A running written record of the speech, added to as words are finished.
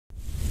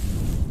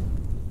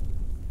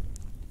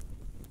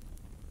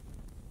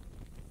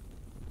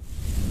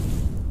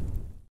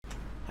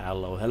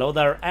Hello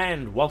there,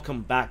 and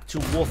welcome back to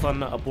War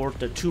Thunder aboard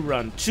the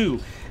Turan 2.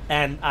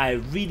 And I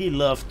really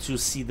love to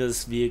see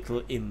this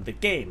vehicle in the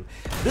game.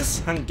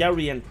 This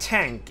Hungarian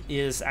tank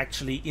is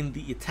actually in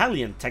the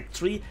Italian tech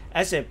tree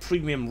as a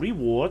premium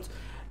reward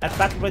at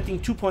battle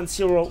rating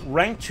 2.0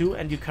 rank 2,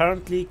 and you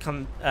currently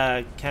can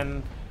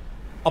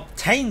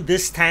obtain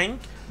this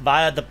tank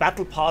via the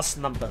battle pass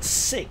number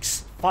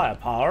 6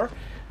 firepower,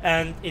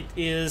 and it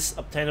is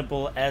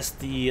obtainable as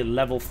the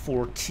level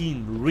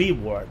 14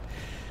 reward.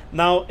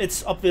 Now,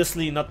 it's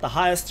obviously not the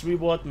highest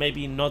reward,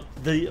 maybe not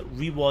the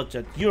reward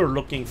that you're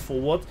looking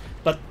forward,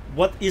 but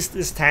what is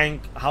this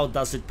tank, how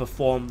does it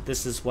perform?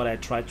 This is what I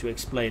try to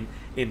explain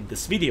in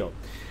this video.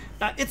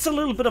 It's a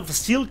little bit of a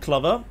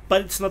sealcluzzer,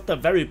 but it's not the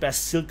very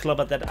best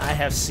sealcluzzer that I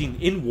have seen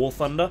in War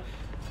Thunder,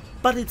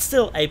 but it's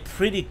still a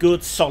pretty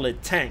good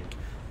solid tank.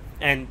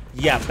 And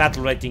yeah,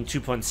 battle rating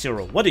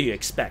 2.0, what do you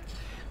expect?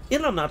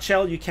 In a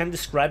nutshell, you can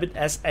describe it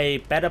as a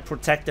better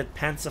protected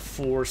Panzer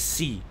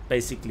IV-C,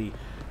 basically.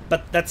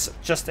 But that's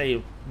just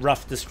a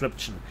rough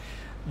description.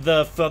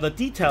 The further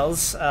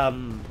details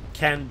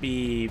can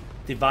be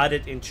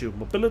divided into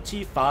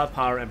mobility,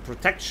 firepower and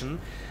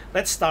protection.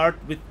 Let's start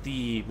with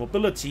the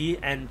mobility,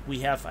 and we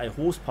have a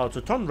horsepower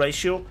to ton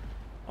ratio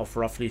of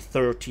roughly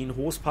 13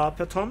 horsepower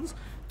per ton.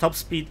 Top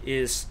speed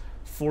is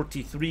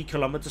 43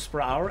 kilometers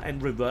per hour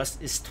and reverse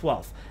is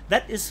 12.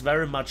 That is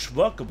very much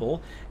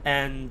workable,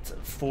 and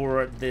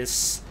for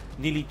this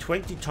nearly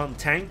 20-ton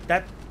tank,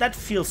 that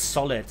feels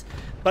solid.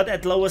 But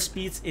at lower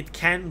speeds it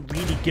can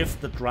really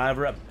give the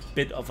driver a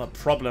bit of a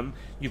problem.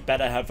 You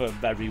better have a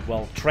very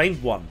well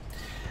trained one.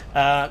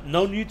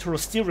 No neutral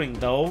steering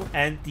though,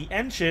 and the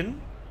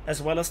engine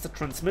as well as the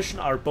transmission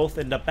are both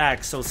in the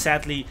back, so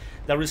sadly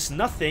there is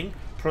nothing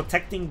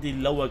protecting the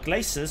lower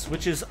glacis,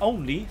 which is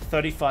only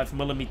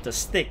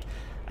 35mm thick.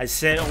 I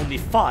say only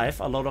 5,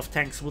 a lot of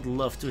tanks would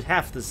love to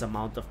have this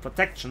amount of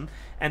protection,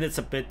 and it's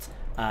a bit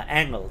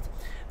angled.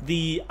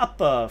 The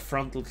upper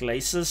frontal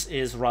glacis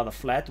is rather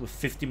flat with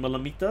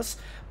 50mm,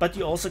 but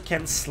you also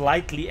can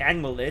slightly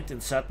angle it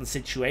in certain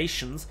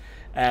situations,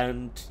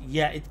 and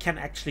yeah, it can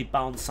actually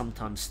bounce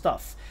sometimes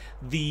tough.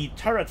 The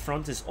turret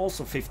front is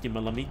also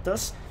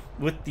 50mm,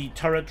 with the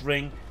turret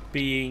ring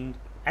being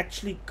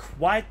actually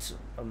quite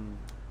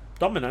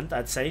dominant,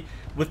 I'd say,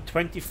 with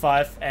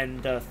 25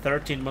 and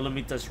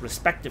 13mm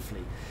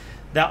respectively.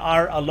 There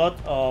are a lot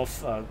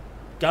of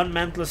gun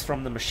mantles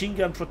from the machine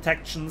gun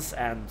protections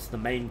and the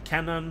main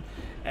cannon,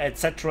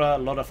 etc. A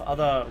lot of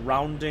other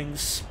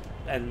roundings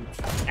and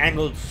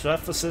angled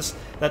surfaces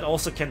that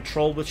also can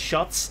troll with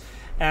shots.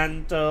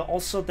 And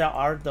also there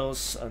are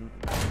those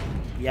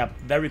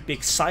very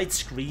big side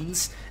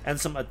screens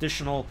and some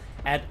additional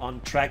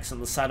add-on tracks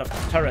on the side of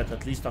the turret,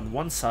 at least on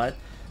one side,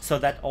 so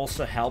that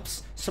also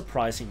helps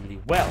surprisingly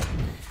well.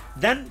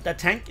 Then the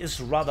tank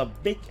is rather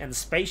big and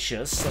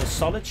spacious, so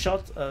solid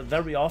shot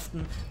very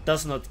often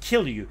does not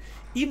kill you.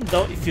 Even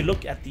though if you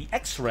look at the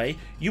X-ray,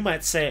 you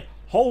might say,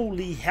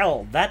 holy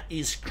hell, that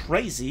is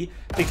crazy,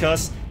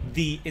 because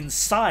the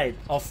inside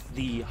of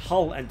the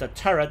hull and the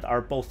turret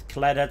are both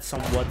cladded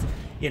somewhat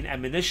in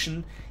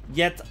ammunition,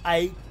 yet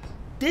I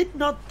did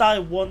not die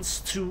once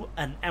to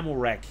an ammo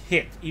rack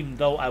hit, even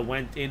though I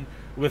went in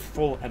with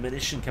full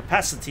ammunition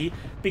capacity,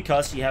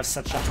 because you have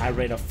such a high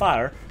rate of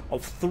fire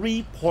of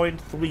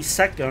 3.3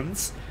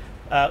 seconds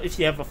if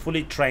you have a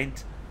fully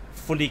trained,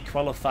 fully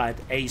qualified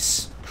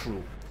ace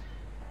crew.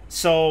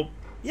 So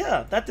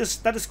yeah, that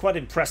is quite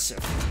impressive.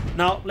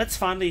 Now let's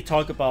finally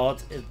talk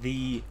about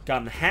the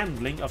gun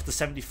handling of the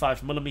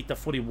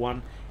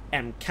 75mm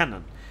 41M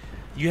cannon.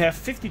 You have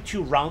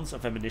 52 rounds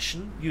of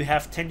ammunition, you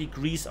have 10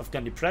 degrees of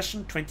gun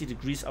depression, 20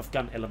 degrees of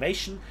gun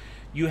elevation,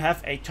 you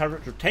have a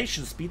turret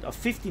rotation speed of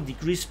 15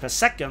 degrees per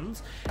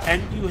second,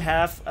 and you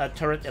have a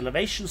turret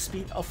elevation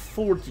speed of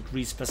 4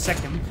 degrees per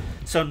second,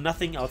 so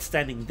nothing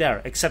outstanding there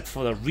except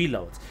for the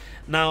reload.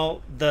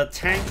 Now the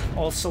tank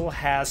also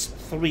has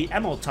 3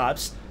 ammo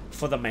types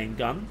for the main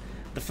gun.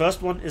 The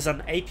first one is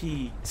an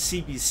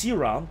APCBC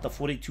round, the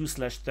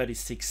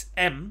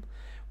 42/36M,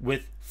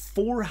 with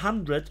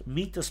 400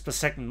 meters per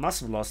second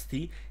muzzle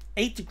velocity,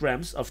 80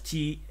 grams of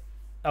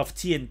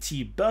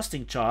TNT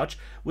bursting charge,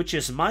 which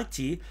is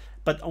mighty,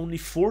 but only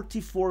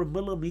 44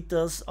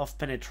 millimeters of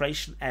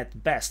penetration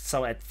at best.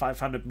 So at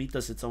 500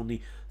 meters it's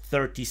only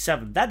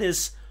 37. That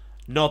is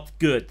not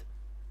good.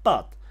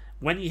 But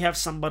when you have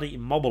somebody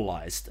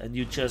immobilized and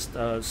you just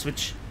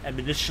switch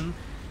ammunition,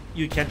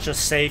 you can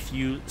just save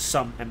you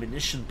some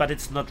ammunition, but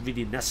it's not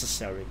really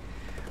necessary.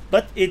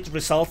 But it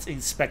results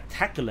in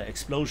spectacular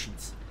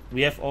explosions.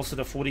 We have also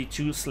the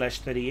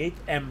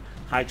 42/38M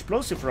high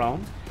explosive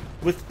round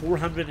with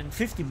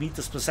 450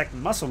 meters per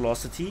second muzzle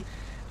velocity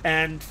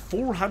and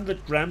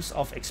 400 grams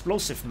of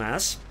explosive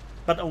mass,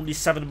 but only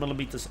 7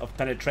 millimeters of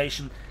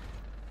penetration.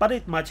 But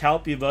it might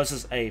help you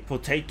versus a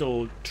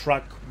potato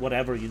truck,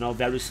 whatever, you know,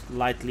 very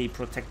lightly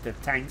protected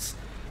tanks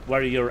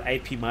where your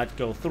AP might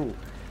go through.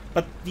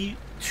 But the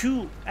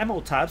 2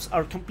 ammo types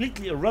are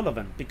completely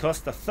irrelevant,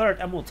 because the third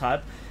ammo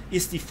type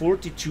is the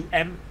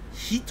 42M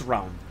heat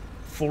round,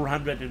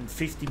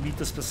 450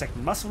 meters per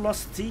second muzzle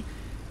velocity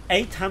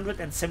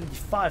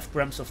 875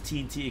 grams of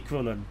TNT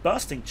equivalent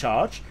bursting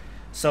charge,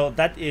 so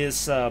that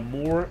is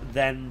more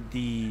than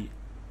the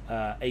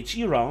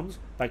HE round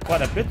by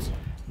quite a bit,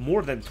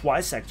 more than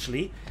twice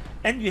actually.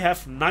 And you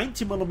have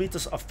 90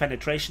 millimeters of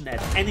penetration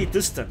at any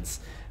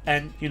distance,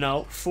 and you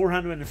know,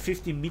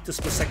 450 meters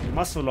per second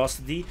muzzle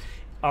velocity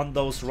on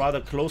those rather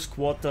close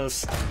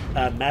quarters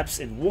maps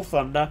in War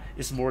Thunder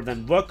is more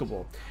than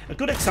workable. A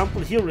good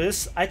example here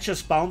is I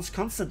just bounce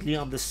constantly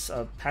on this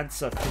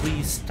Panzer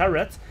 3's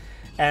turret,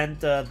 and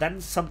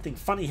then something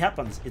funny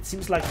happens. It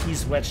seems like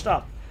he's wedged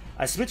up.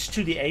 I switch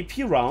to the AP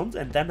round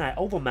and then I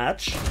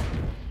overmatch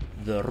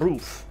the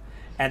roof.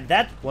 And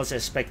that was a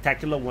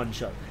spectacular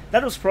one-shot.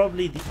 That was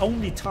probably the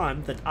only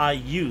time that I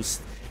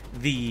used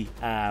the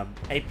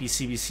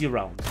AP-CBC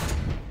round.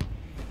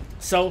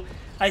 So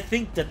I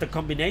think that the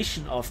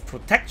combination of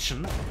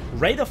protection,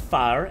 rate of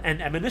fire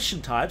and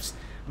ammunition types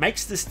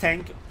makes this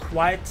tank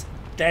quite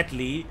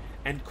deadly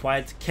and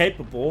quite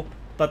capable,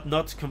 but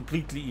not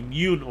completely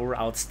immune or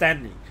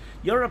outstanding.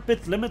 You're a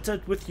bit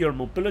limited with your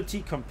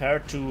mobility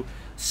compared to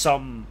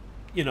some,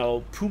 you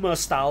know, Puma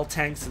style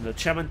tanks in the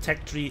German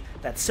tech tree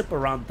that zip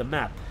around the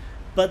map.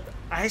 But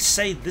I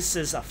say this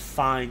is a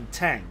fine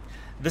tank.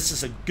 This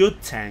is a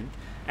good tank,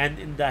 and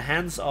in the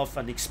hands of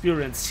an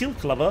experienced seal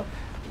clubber,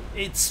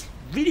 it's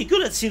really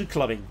good at seal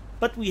clubbing,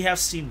 but we have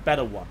seen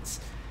better ones.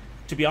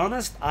 To be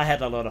honest, I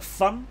had a lot of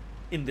fun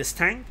in this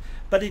tank,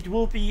 but it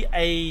will be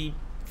a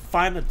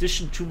fine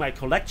addition to my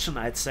collection,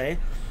 I'd say,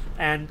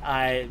 and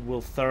I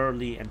will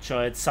thoroughly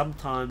enjoy it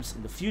sometimes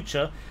in the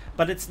future,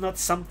 but it's not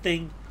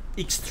something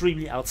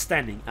extremely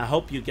outstanding. I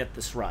hope you get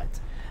this right.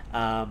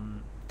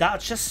 There are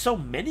just so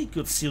many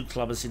good seal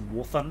clubbers in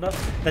War Thunder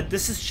that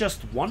this is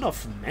just one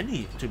of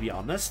many, to be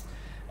honest.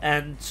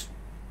 And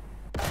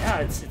yeah,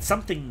 it's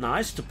something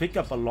nice to pick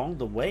up along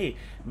the way.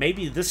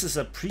 Maybe this is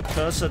a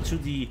precursor to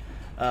the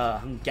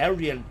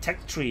Hungarian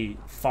tech tree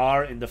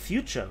far in the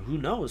future. Who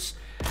knows?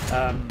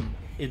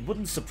 It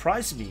wouldn't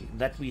surprise me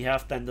that we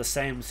have then the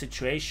same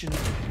situation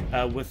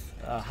with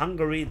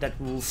Hungary, that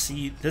we will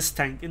see this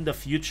tank in the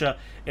future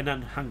in a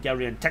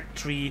Hungarian tech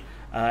tree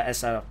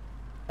as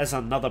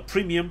another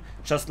premium,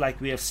 just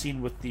like we have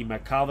seen with the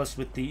Merkavas,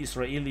 with the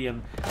Israeli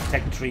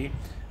tech tree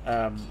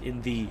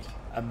in the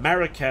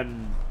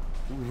American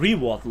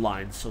reward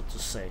line, so to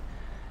say.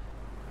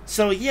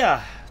 So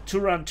yeah,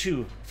 Turan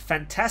 2,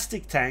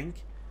 fantastic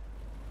tank,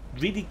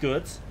 really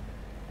good,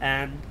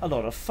 and a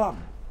lot of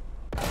fun.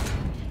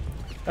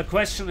 The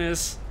question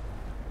is,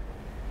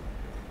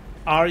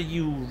 are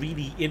you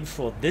really in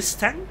for this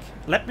tank?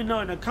 Let me know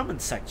in the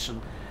comment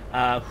section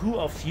who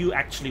of you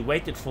actually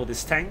waited for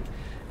this tank,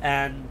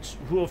 and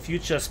who of you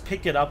just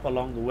pick it up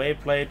along the way,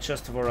 play it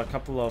just for a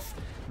couple of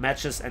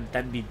matches and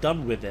then be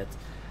done with it.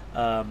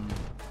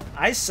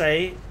 I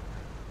say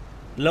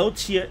low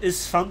tier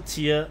is fun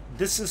tier.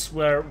 This is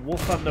where War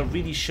Thunder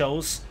really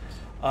shows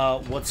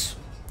what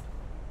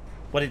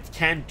it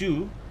can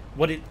do,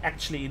 what it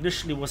actually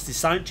initially was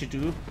designed to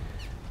do,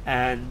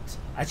 and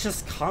I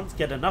just can't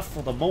get enough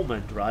for the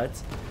moment, right?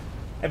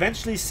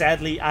 Eventually,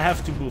 sadly, I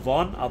have to move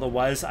on,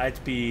 otherwise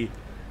I'd be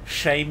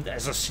shamed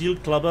as a seal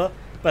clubber,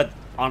 but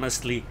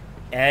honestly,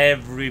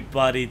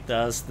 everybody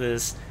does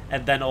this,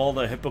 and then all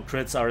the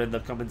hypocrites are in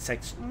the comment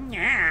section.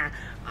 Yeah,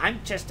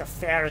 I'm just a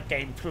fair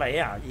game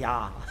player,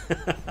 yeah.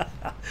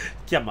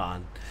 Come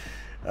on.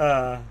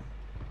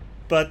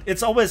 But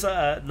it's always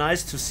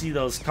nice to see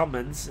those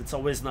comments. It's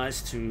always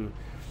nice to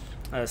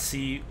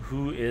see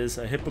who is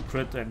a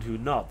hypocrite and who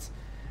not.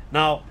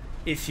 Now,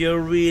 if you're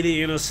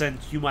really innocent,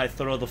 you might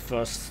throw the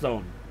first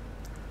stone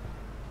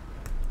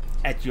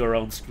at your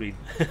own screen.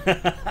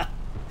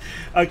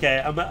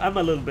 Okay, I'm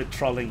a little bit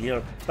trolling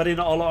here, but in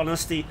all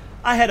honesty,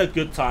 I had a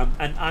good time,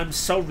 and I'm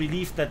so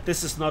relieved that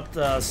this is not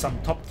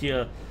some top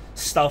tier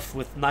stuff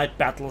with night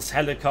battles,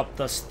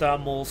 helicopters,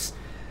 thermals.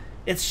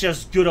 It's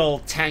just good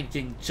old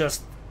tanking,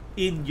 just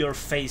in your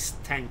face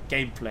tank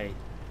gameplay.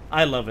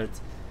 I love it.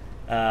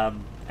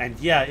 And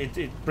yeah,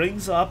 it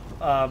brings up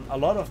a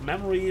lot of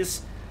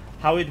memories,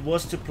 how it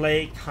was to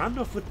play kind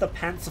of with the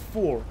Panzer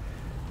IV,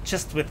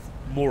 just with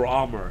more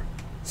armor.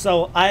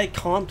 So I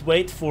can't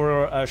wait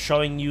for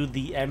showing you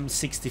the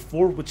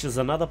M64, which is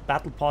another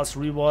Battle Pass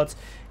reward.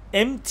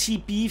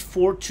 MTB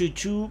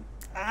 422,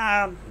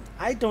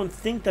 I don't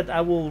think that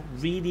I will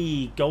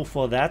really go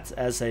for that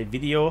as a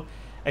video,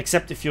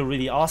 except if you're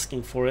really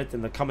asking for it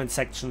in the comment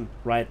section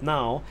right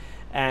now.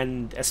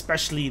 And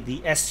especially the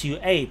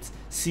SU8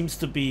 seems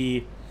to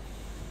be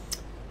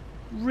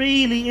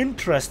really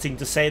interesting,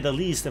 to say the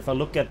least, if I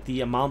look at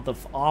the amount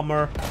of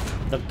armor,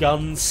 the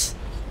guns,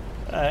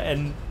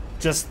 and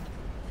just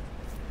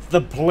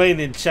the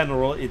plane in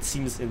general. It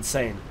seems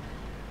insane.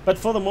 But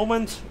for the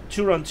moment,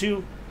 Turan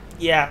 2,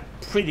 yeah,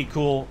 pretty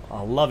cool.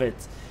 I love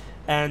it.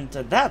 And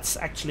that's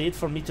actually it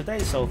for me today.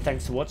 So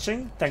thanks for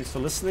watching, thanks for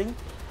listening.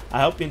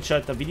 I hope you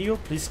enjoyed the video.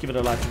 Please give it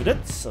a like if you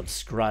did,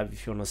 subscribe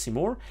if you want to see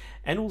more,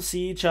 and we'll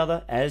see each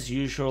other as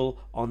usual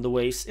on the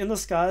waves, in the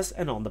skies,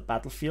 and on the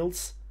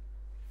battlefields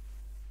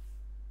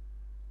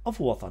of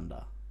War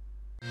Thunder.